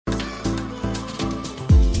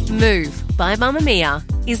Move by Mamamia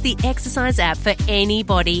is the exercise app for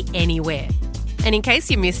anybody, anywhere. And in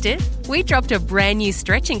case you missed it, we dropped a brand new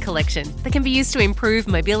stretching collection that can be used to improve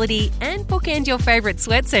mobility and bookend your favourite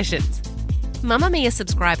sweat sessions. Mamamia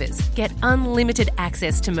subscribers get unlimited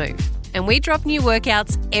access to Move, and we drop new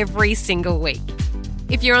workouts every single week.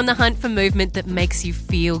 If you're on the hunt for movement that makes you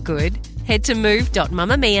feel good, head to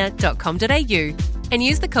move.mamamia.com.au and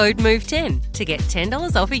use the code MOVE10 to get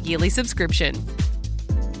 $10 off a yearly subscription.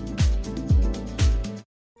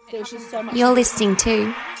 You're listening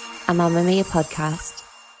to a Mamamia podcast.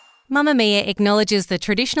 Mamamia acknowledges the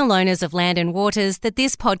traditional owners of land and waters that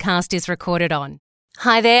this podcast is recorded on.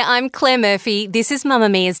 Hi there, I'm Claire Murphy. This is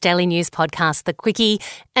Mamamia's daily news podcast, The Quickie,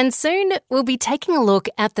 and soon we'll be taking a look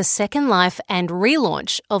at the second life and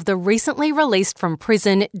relaunch of the recently released from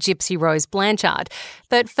prison Gypsy Rose Blanchard.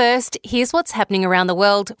 But first, here's what's happening around the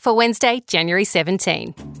world for Wednesday, January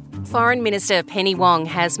 17. Foreign Minister Penny Wong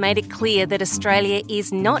has made it clear that Australia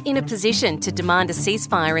is not in a position to demand a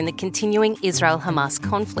ceasefire in the continuing Israel-Hamas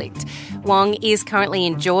conflict. Wong is currently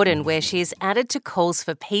in Jordan, where she has added to calls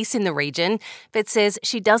for peace in the region, but says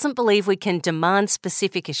she doesn't believe we can demand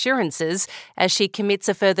specific assurances as she commits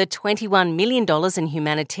a further $21 million in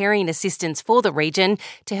humanitarian assistance for the region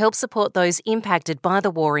to help support those impacted by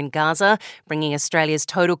the war in Gaza, bringing Australia's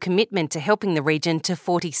total commitment to helping the region to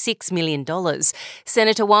 $46 million.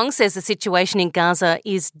 Senator Wong says the situation in Gaza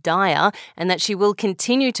is dire and that she will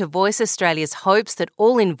continue to voice Australia's hopes that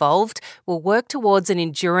all involved will work towards an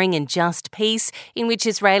enduring and just peace in which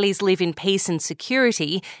Israelis live in peace and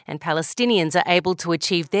security and Palestinians are able to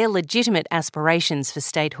achieve their legitimate aspirations for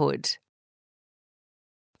statehood.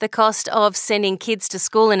 The cost of sending kids to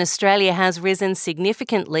school in Australia has risen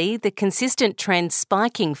significantly, the consistent trend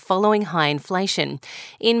spiking following high inflation.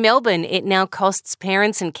 In Melbourne, it now costs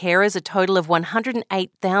parents and carers a total of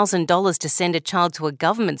 $108,000 to send a child to a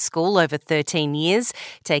government school over 13 years,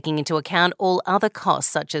 taking into account all other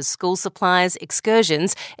costs such as school supplies,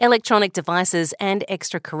 excursions, electronic devices and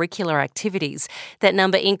extracurricular activities. That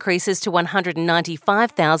number increases to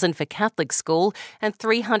 $195,000 for Catholic school and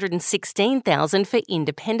 $316,000 for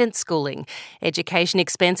independent schooling. Education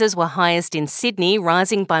expenses were highest in Sydney,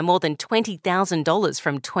 rising by more than $20,000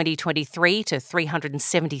 from 2023 to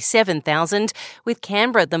 $377,000, with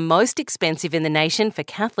Canberra the most expensive in the nation for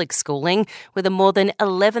Catholic schooling, with a more than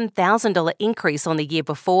 $11,000 increase on the year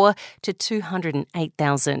before to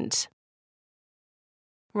 $208,000.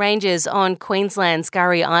 Rangers on Queensland's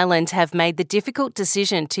Scurry Island have made the difficult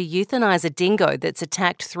decision to euthanise a dingo that's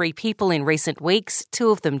attacked 3 people in recent weeks,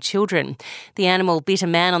 2 of them children. The animal bit a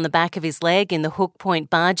man on the back of his leg in the Hook Point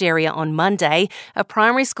Barge area on Monday. A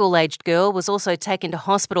primary school-aged girl was also taken to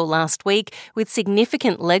hospital last week with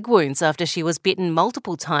significant leg wounds after she was bitten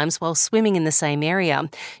multiple times while swimming in the same area.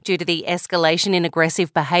 Due to the escalation in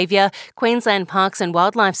aggressive behaviour, Queensland Parks and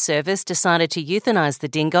Wildlife Service decided to euthanise the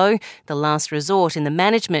dingo, the last resort in the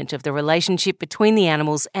management of the relationship between the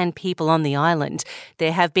animals and people on the island.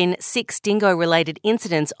 There have been 6 dingo-related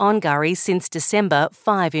incidents on Scurry since December,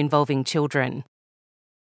 5 involving children.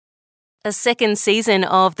 A second season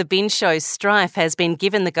of the binge show Strife has been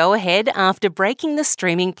given the go-ahead after breaking the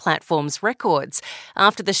streaming platform's records.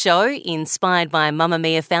 After the show, inspired by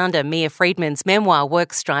Mamamia founder Mia Friedman's memoir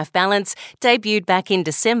Work-Strife Balance, debuted back in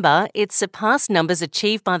December, it surpassed numbers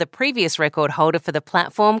achieved by the previous record holder for the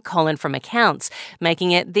platform, Colin from Accounts,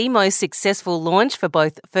 making it the most successful launch for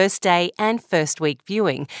both first day and first week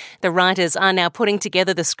viewing. The writers are now putting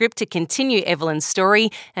together the script to continue Evelyn's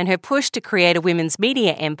story and her push to create a women's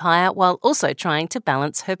media empire while also trying to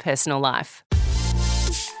balance her personal life.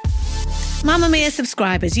 Mamamia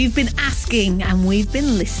subscribers, you've been asking and we've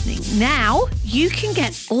been listening. Now you can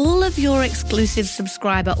get all of your exclusive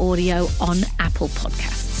subscriber audio on Apple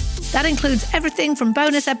Podcasts. That includes everything from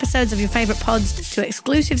bonus episodes of your favourite pods to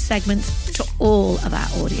exclusive segments to all of our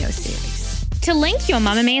audio series. To link your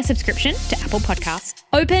Mamamia subscription to Apple Podcasts,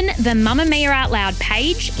 open the Mamamia Out Loud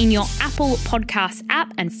page in your Apple Podcasts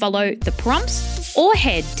app and follow the prompts, or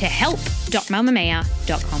head to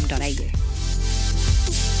help.mamamia.com.au.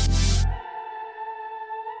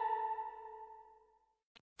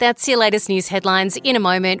 That's your latest news headlines. In a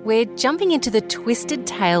moment, we're jumping into the twisted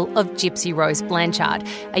tale of Gypsy Rose Blanchard,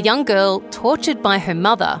 a young girl tortured by her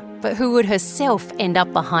mother, but who would herself end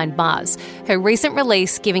up behind bars. Her recent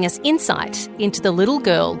release giving us insight into the little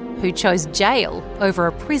girl who chose jail over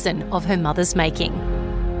a prison of her mother's making.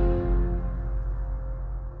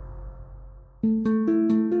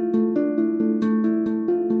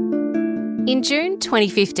 In June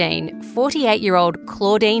 2015, 48-year-old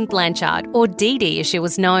Claudine Blanchard, or Dee Dee as she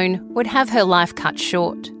was known, would have her life cut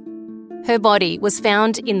short. Her body was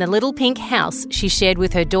found in the little pink house she shared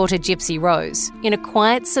with her daughter Gypsy Rose in a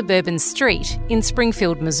quiet suburban street in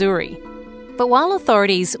Springfield, Missouri. But while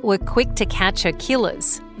authorities were quick to catch her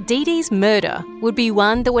killers, Dee Dee's murder would be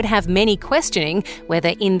one that would have many questioning whether,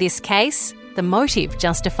 in this case, the motive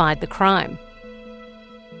justified the crime.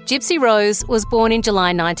 Gypsy Rose was born in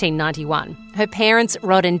July 1991. Her parents,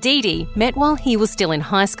 Rod and Dee Dee, met while he was still in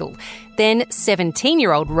high school. Then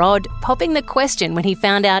 17-year-old Rod popping the question when he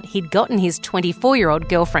found out he'd gotten his 24-year-old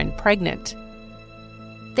girlfriend pregnant.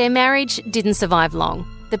 Their marriage didn't survive long,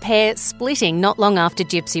 the pair splitting not long after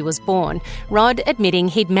Gypsy was born, Rod admitting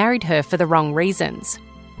he'd married her for the wrong reasons.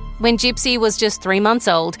 When Gypsy was just 3 months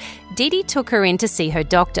old, Dee Dee took her in to see her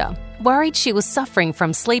doctor, worried she was suffering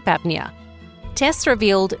from sleep apnea. Tests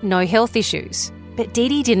revealed no health issues, but Dee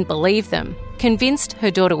Dee didn't believe them, convinced her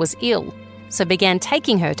daughter was ill, so began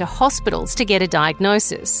taking her to hospitals to get a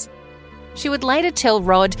diagnosis. She would later tell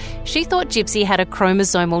Rod she thought Gypsy had a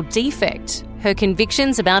chromosomal defect, her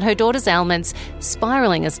convictions about her daughter's ailments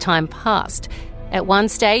spiralling as time passed. At one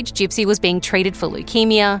stage, Gypsy was being treated for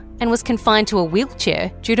leukemia and was confined to a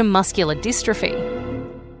wheelchair due to muscular dystrophy.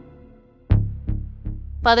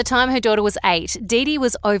 By the time her daughter was 8, Dee Dee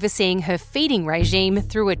was overseeing her feeding regime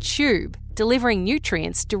through a tube, delivering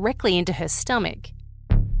nutrients directly into her stomach.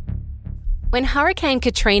 When Hurricane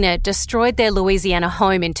Katrina destroyed their Louisiana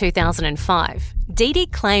home in 2005, Dee Dee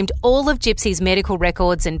claimed all of Gypsy's medical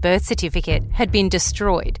records and birth certificate had been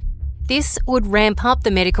destroyed. This would ramp up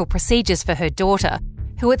the medical procedures for her daughter,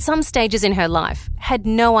 who at some stages in her life had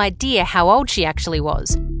no idea how old she actually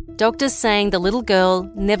was. Doctors saying the little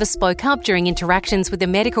girl never spoke up during interactions with the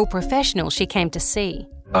medical professional she came to see.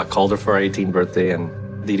 I called her for her 18th birthday and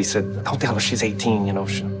Dee Dee said, "Don't tell her she's 18, you know."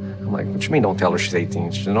 I'm like, "What you mean don't tell her she's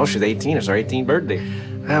 18? She knows she's 18, it's her 18th birthday."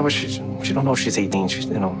 Well, she don't know she's 18,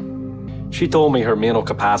 She told me her mental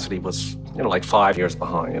capacity was, like 5 years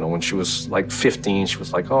behind. When she was like 15, she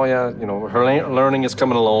was like, "Oh yeah, her learning is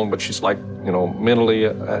coming along," but she's like, mentally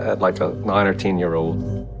at like a 9 or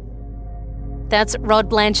 10-year-old. That's Rod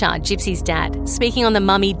Blanchard, Gypsy's dad, speaking on the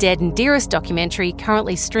Mummy, Dead and Dearest documentary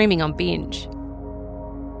currently streaming on Binge.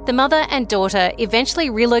 The mother and daughter eventually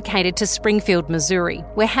relocated to Springfield, Missouri,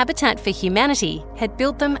 where Habitat for Humanity had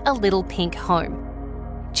built them a little pink home.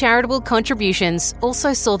 Charitable contributions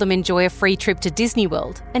also saw them enjoy a free trip to Disney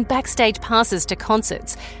World and backstage passes to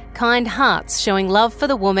concerts, kind hearts showing love for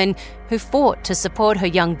the woman who fought to support her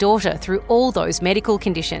young daughter through all those medical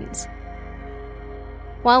conditions.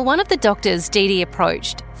 While one of the doctors Dee Dee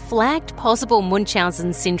approached flagged possible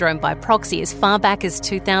Munchausen syndrome by proxy as far back as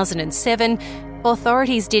 2007,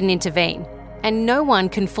 authorities didn't intervene, and no one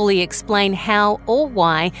can fully explain how or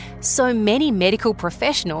why so many medical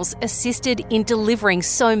professionals assisted in delivering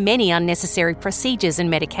so many unnecessary procedures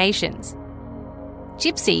and medications.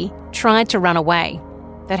 Gypsy tried to run away,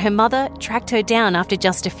 but her mother tracked her down after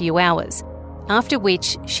just a few hours, after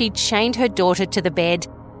which she chained her daughter to the bed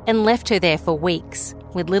and left her there for weeks,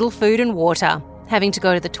 with little food and water, having to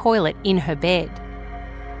go to the toilet in her bed.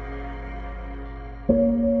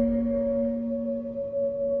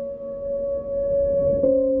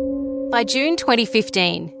 By June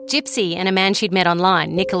 2015, Gypsy and a man she'd met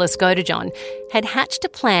online, Nicholas Godejohn, had hatched a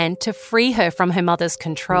plan to free her from her mother's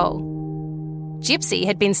control. Gypsy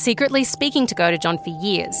had been secretly speaking to Godejohn for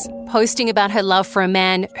years, posting about her love for a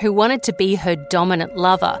man who wanted to be her dominant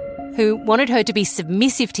lover, who wanted her to be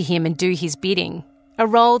submissive to him and do his bidding, a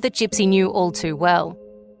role that Gypsy knew all too well.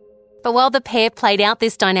 But while the pair played out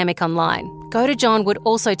this dynamic online, Godejohn would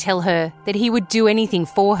also tell her that he would do anything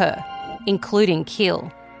for her, including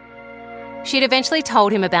kill. She'd eventually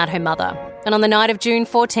told him about her mother, and on the night of June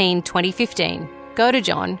 14, 2015,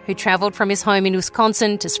 Godejohn, who travelled from his home in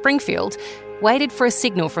Wisconsin to Springfield, waited for a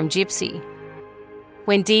signal from Gypsy.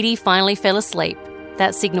 When Dee Dee finally fell asleep,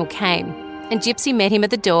 that signal came, and Gypsy met him at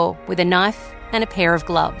the door with a knife and a pair of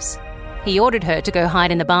gloves. He ordered her to go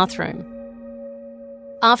hide in the bathroom.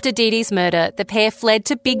 After Dee Dee's murder, the pair fled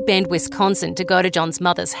to Big Bend, Wisconsin to Godejohn's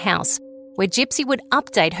mother's house, where Gypsy would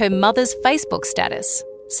update her mother's Facebook status,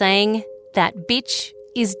 saying, "That bitch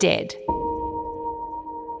is dead."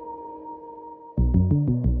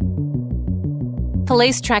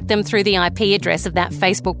 Police tracked them through the IP address of that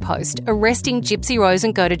Facebook post, arresting Gypsy Rose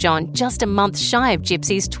and Godejohn just a month shy of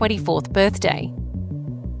Gypsy's 24th birthday.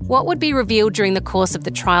 What would be revealed during the course of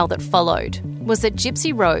the trial that followed was that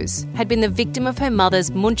Gypsy Rose had been the victim of her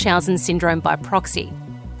mother's Munchausen syndrome by proxy,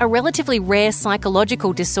 a relatively rare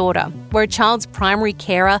psychological disorder where a child's primary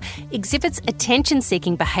carer exhibits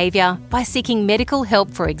attention-seeking behaviour by seeking medical help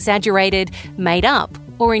for exaggerated, made-up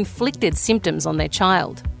or inflicted symptoms on their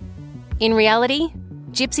child. In reality,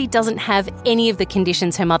 Gypsy doesn't have any of the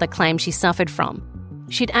conditions her mother claimed she suffered from.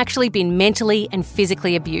 She'd actually been mentally and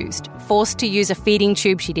physically abused, forced to use a feeding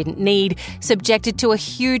tube she didn't need, subjected to a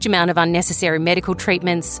huge amount of unnecessary medical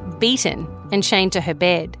treatments, beaten and chained to her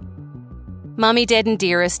bed. Mummy Dead and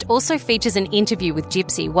Dearest also features an interview with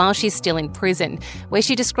Gypsy while she's still in prison, where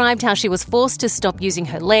she described how she was forced to stop using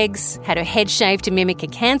her legs, had her head shaved to mimic a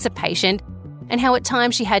cancer patient, and how at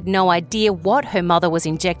times she had no idea what her mother was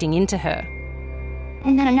injecting into her.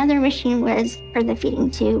 And then another machine was for the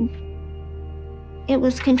feeding tube. It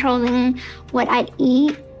was controlling what I'd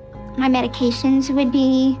eat. My medications would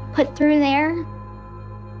be put through there.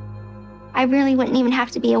 I really wouldn't even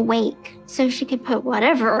have to be awake, so she could put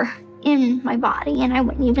whatever in my body and I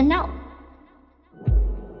wouldn't even know.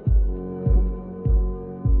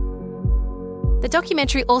 The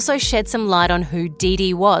documentary also shed some light on who Dee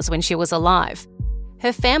Dee was when she was alive.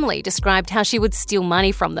 Her family described how she would steal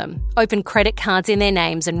money from them, open credit cards in their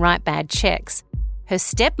names and write bad checks. Her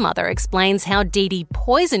stepmother explains how Dee Dee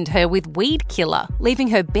poisoned her with weed killer, leaving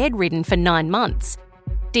her bedridden for 9 months.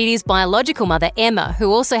 Dee Dee's biological mother, Emma,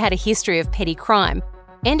 who also had a history of petty crime,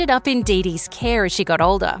 ended up in Dee Dee's care as she got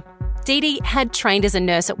older. Dee Dee had trained as a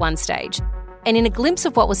nurse at one stage, and in a glimpse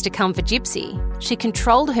of what was to come for Gypsy, she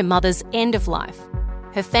controlled her mother's end of life.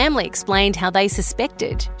 Her family explained how they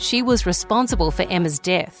suspected she was responsible for Emma's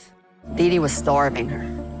death. Dee Dee was starving her.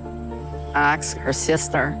 I asked her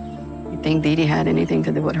sister, you think Dee Dee had anything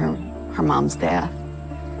to do with her mom's death?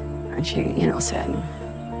 And she, said,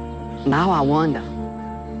 now I wonder.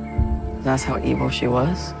 That's how evil she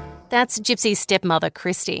was. That's Gypsy's stepmother,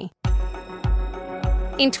 Christy.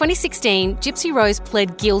 In 2016, Gypsy Rose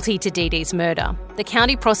pled guilty to Dee Dee's murder. The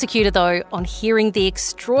county prosecutor, though, on hearing the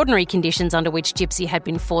extraordinary conditions under which Gypsy had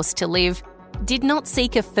been forced to live, did not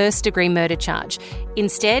seek a first-degree murder charge.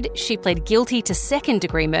 Instead, she pled guilty to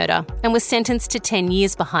second-degree murder and was sentenced to 10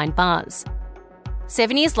 years behind bars.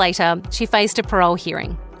 7 years later, she faced a parole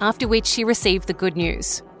hearing, after which she received the good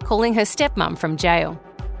news, calling her stepmum from jail.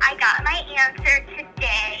 I got my answer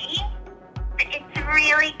today. It's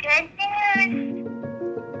really good news.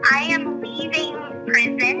 I am leaving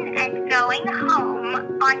prison and going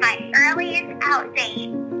home on my earliest out date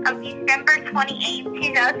of December 28,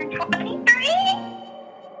 2023.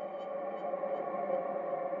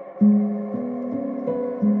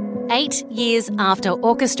 Eight years after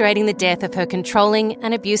orchestrating the death of her controlling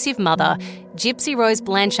and abusive mother, Gypsy Rose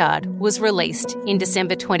Blanchard was released in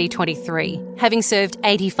December 2023, having served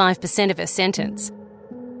 85% of her sentence.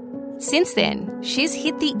 Since then, she's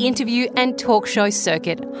hit the interview and talk show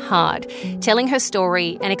circuit hard, telling her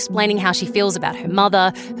story and explaining how she feels about her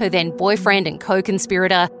mother, her then boyfriend and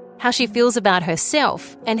co-conspirator, how she feels about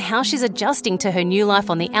herself, and how she's adjusting to her new life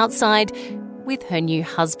on the outside with her new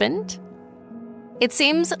husband. It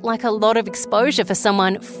seems like a lot of exposure for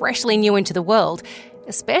someone freshly new into the world,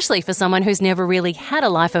 especially for someone who's never really had a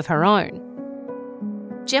life of her own.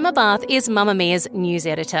 Gemma Barth is Mamamia's news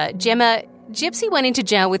editor. Gemma, Gypsy went into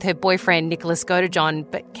jail with her boyfriend, Nicholas Godejohn,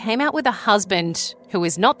 but came out with a husband who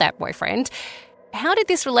is not that boyfriend. How did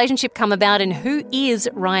this relationship come about and who is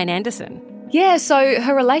Ryan Anderson? Yeah, so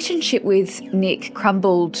her relationship with Nick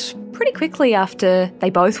crumbled pretty quickly after they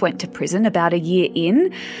both went to prison, about a year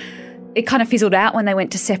in. It kind of fizzled out when they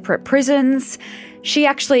went to separate prisons. She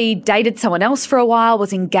actually dated someone else for a while,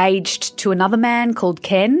 was engaged to another man called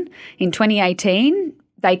Ken in 2018.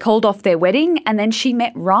 They called off their wedding and then she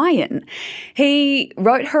met Ryan. He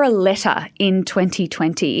wrote her a letter in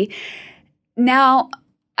 2020. Now,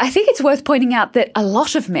 I think it's worth pointing out that a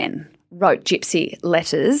lot of men wrote Gypsy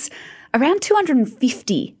letters. Around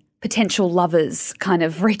 250 potential lovers kind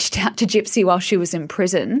of reached out to Gypsy while she was in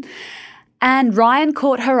prison. And Ryan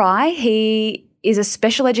caught her eye. He is a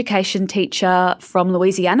special education teacher from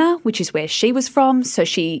Louisiana, which is where she was from. So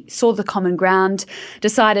she saw the common ground,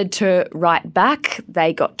 decided to write back.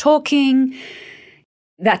 They got talking.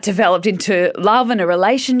 That developed into love and a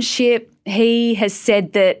relationship. He has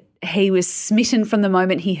said that he was smitten from the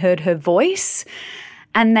moment he heard her voice.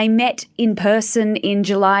 And they met in person in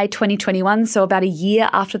July 2021, so about a year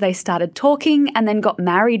after they started talking, and then got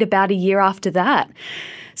married about a year after that.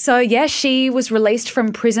 So, yeah, she was released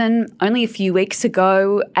from prison only a few weeks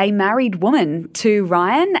ago, a married woman to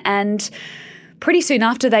Ryan, and pretty soon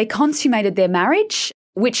after they consummated their marriage,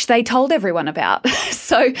 which they told everyone about.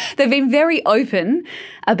 So they've been very open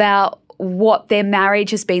about what their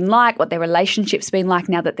marriage has been like, what their relationship's been like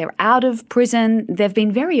now that they're out of prison. They've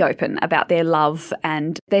been very open about their love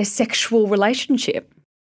and their sexual relationship.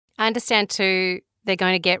 I understand too, they're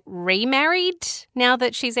going to get remarried now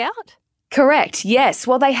that she's out? Correct, yes.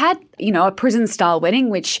 Well, they had, a prison-style wedding,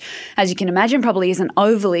 which, as you can imagine, probably isn't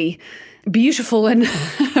overly beautiful and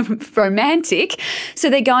romantic. So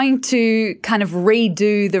they're going to kind of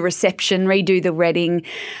redo the reception, redo the wedding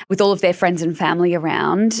with all of their friends and family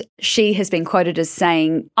around. She has been quoted as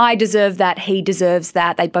saying, I deserve that, he deserves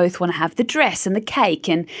that. They both want to have the dress and the cake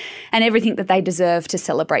and everything that they deserve to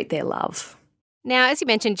celebrate their love. Now, as you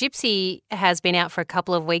mentioned, Gypsy has been out for a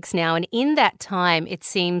couple of weeks now, and in that time, it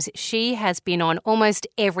seems she has been on almost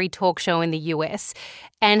every talk show in the US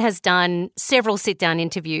and has done several sit-down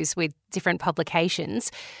interviews with different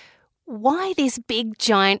publications. Why this big,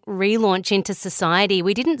 giant relaunch into society?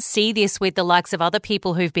 We didn't see this with the likes of other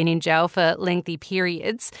people who've been in jail for lengthy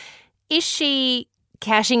periods. Is she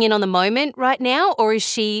cashing in on the moment right now, or is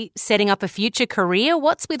she setting up a future career?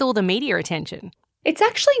 What's with all the media attention? It's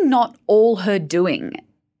actually not all her doing.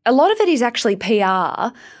 A lot of it is actually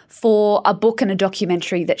PR for a book and a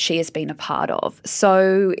documentary that she has been a part of.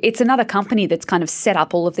 So it's another company that's kind of set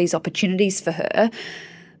up all of these opportunities for her.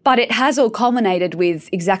 But it has all culminated with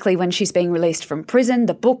exactly when she's being released from prison,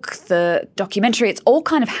 the book, the documentary, it's all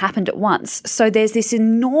kind of happened at once. So there's this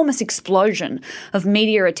enormous explosion of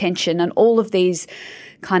media attention and all of these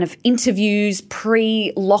kind of interviews,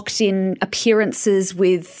 pre-locked-in appearances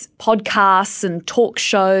with podcasts and talk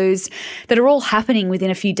shows that are all happening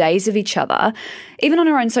within a few days of each other. Even on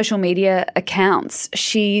her own social media accounts,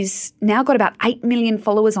 she's now got about 8 million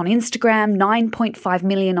followers on Instagram, 9.5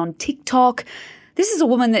 million on TikTok. This is a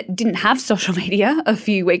woman that didn't have social media a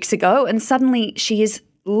few weeks ago, and suddenly she is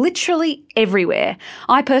literally everywhere.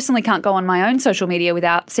 I personally can't go on my own social media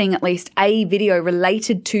without seeing at least a video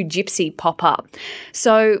related to Gypsy pop up.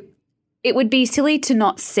 So it would be silly to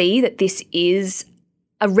not see that this is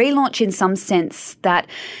a relaunch in some sense, that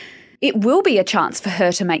it will be a chance for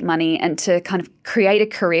her to make money and to kind of create a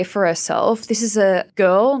career for herself. This is a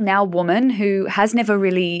girl, now woman, who has never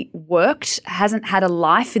really worked, hasn't had a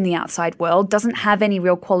life in the outside world, doesn't have any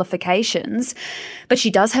real qualifications, but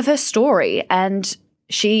she does have her story, and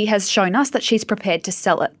she has shown us that she's prepared to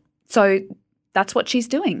sell it. So that's what she's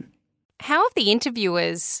doing. How have the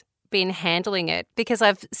interviewers been handling it? Because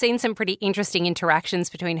I've seen some pretty interesting interactions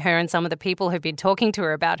between her and some of the people who've been talking to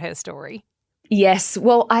her about her story. Yes.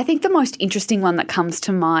 Well, I think the most interesting one that comes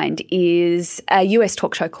to mind is a US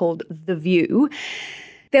talk show called The View.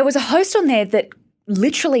 There was a host on there that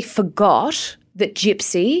literally forgot that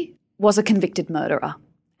Gypsy was a convicted murderer.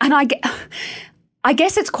 And I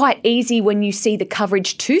guess it's quite easy when you see the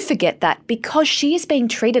coverage to forget that, because she is being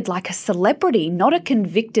treated like a celebrity, not a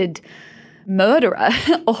convicted murderer.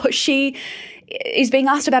 Or she is being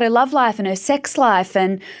asked about her love life and her sex life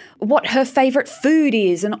and what her favourite food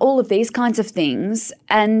is and all of these kinds of things.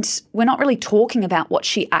 And we're not really talking about what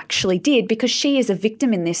she actually did, because she is a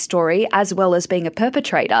victim in this story as well as being a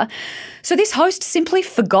perpetrator. So this host simply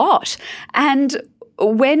forgot. And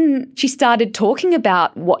when she started talking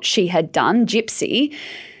about what she had done, Gypsy,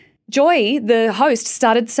 Joy, the host,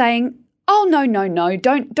 started saying, oh, no,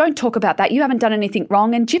 don't talk about that. You haven't done anything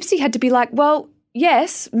wrong. And Gypsy had to be like, well,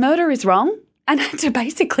 yes, murder is wrong, and had to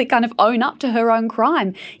basically kind of own up to her own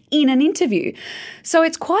crime in an interview. So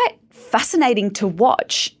it's quite fascinating to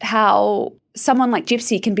watch how someone like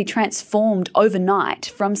Gypsy can be transformed overnight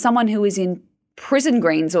from someone who is in prison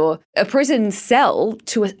greens or a prison cell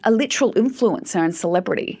to a literal influencer and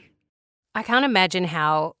celebrity. I can't imagine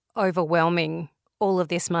how overwhelming all of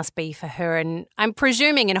this must be for her, and I'm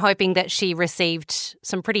presuming and hoping that she received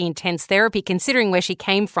some pretty intense therapy considering where she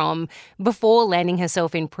came from before landing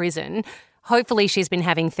herself in prison. Hopefully she's been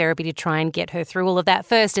having therapy to try and get her through all of that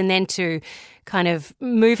first, and then to kind of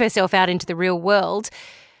move herself out into the real world.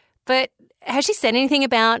 But has she said anything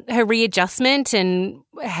about her readjustment and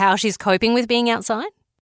how she's coping with being outside?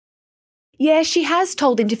 Yeah, she has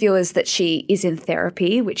told interviewers that she is in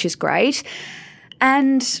therapy, which is great.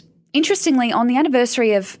 And interestingly, on the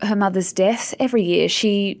anniversary of her mother's death every year,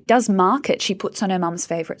 she does mark it. She puts on her mum's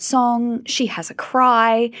favourite song. She has a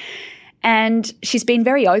cry. And she's been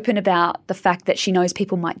very open about the fact that she knows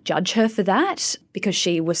people might judge her for that, because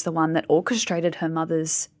she was the one that orchestrated her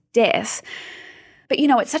mother's death. But, you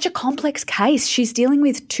know, it's such a complex case. She's dealing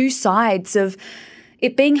with two sides of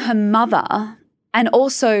it being her mother and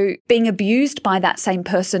also being abused by that same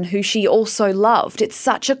person who she also loved. It's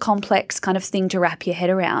such a complex kind of thing to wrap your head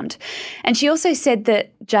around. And she also said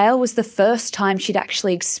that jail was the first time she'd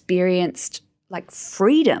actually experienced like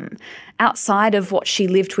freedom outside of what she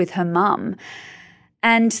lived with her mum,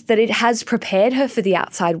 and that it has prepared her for the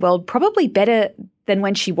outside world probably better than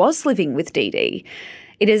when she was living with Dee Dee.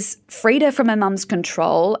 It has freed her from her mum's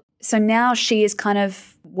control. So now she is kind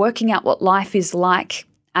of working out what life is like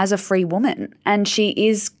as a free woman, and she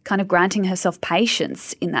is kind of granting herself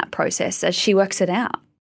patience in that process as she works it out.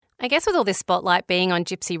 I guess with all this spotlight being on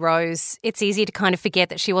Gypsy Rose, it's easy to kind of forget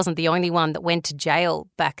that she wasn't the only one that went to jail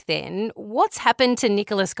back then. What's happened to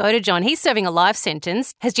Nicholas Godejohn? He's serving a life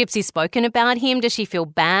sentence. Has Gypsy spoken about him? Does she feel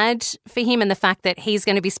bad for him and the fact that he's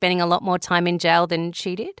going to be spending a lot more time in jail than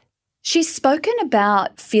she did? She's spoken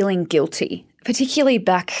about feeling guilty, particularly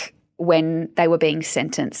back when they were being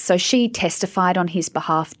sentenced. So she testified on his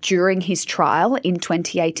behalf during his trial in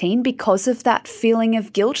 2018 because of that feeling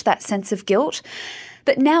of guilt, that sense of guilt.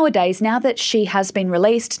 But nowadays, now that she has been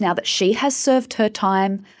released, now that she has served her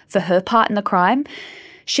time for her part in the crime,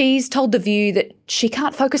 she's told The View that she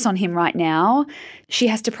can't focus on him right now. She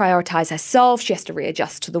has to prioritise herself, she has to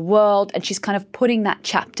readjust to the world, and she's kind of putting that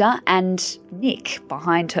chapter and Nick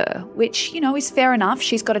behind her, which, you know, is fair enough.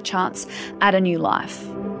 She's got a chance at a new life.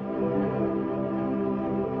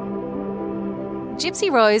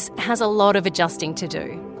 Gypsy Rose has a lot of adjusting to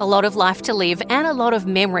do, a lot of life to live, and a lot of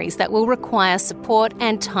memories that will require support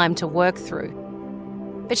and time to work through.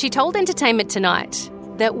 But she told Entertainment Tonight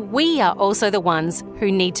that we are also the ones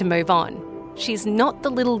who need to move on. She's not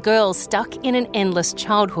the little girl stuck in an endless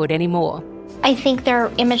childhood anymore. I think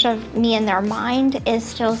their image of me in their mind is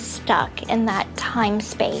still stuck in that time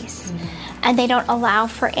space, and they don't allow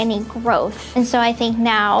for any growth. And so I think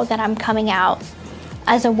now that I'm coming out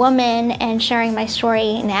as a woman and sharing my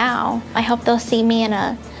story now, I hope they'll see me in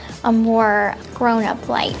a more grown-up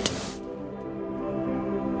light.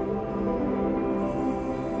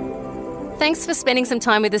 Thanks for spending some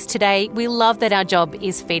time with us today. We love that our job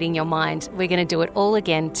is feeding your mind. We're going to do it all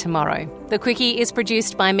again tomorrow. The Quickie is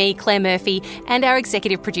produced by me, Claire Murphy, and our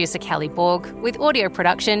executive producer, Callie Borg, with audio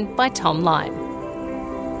production by Tom Lyne.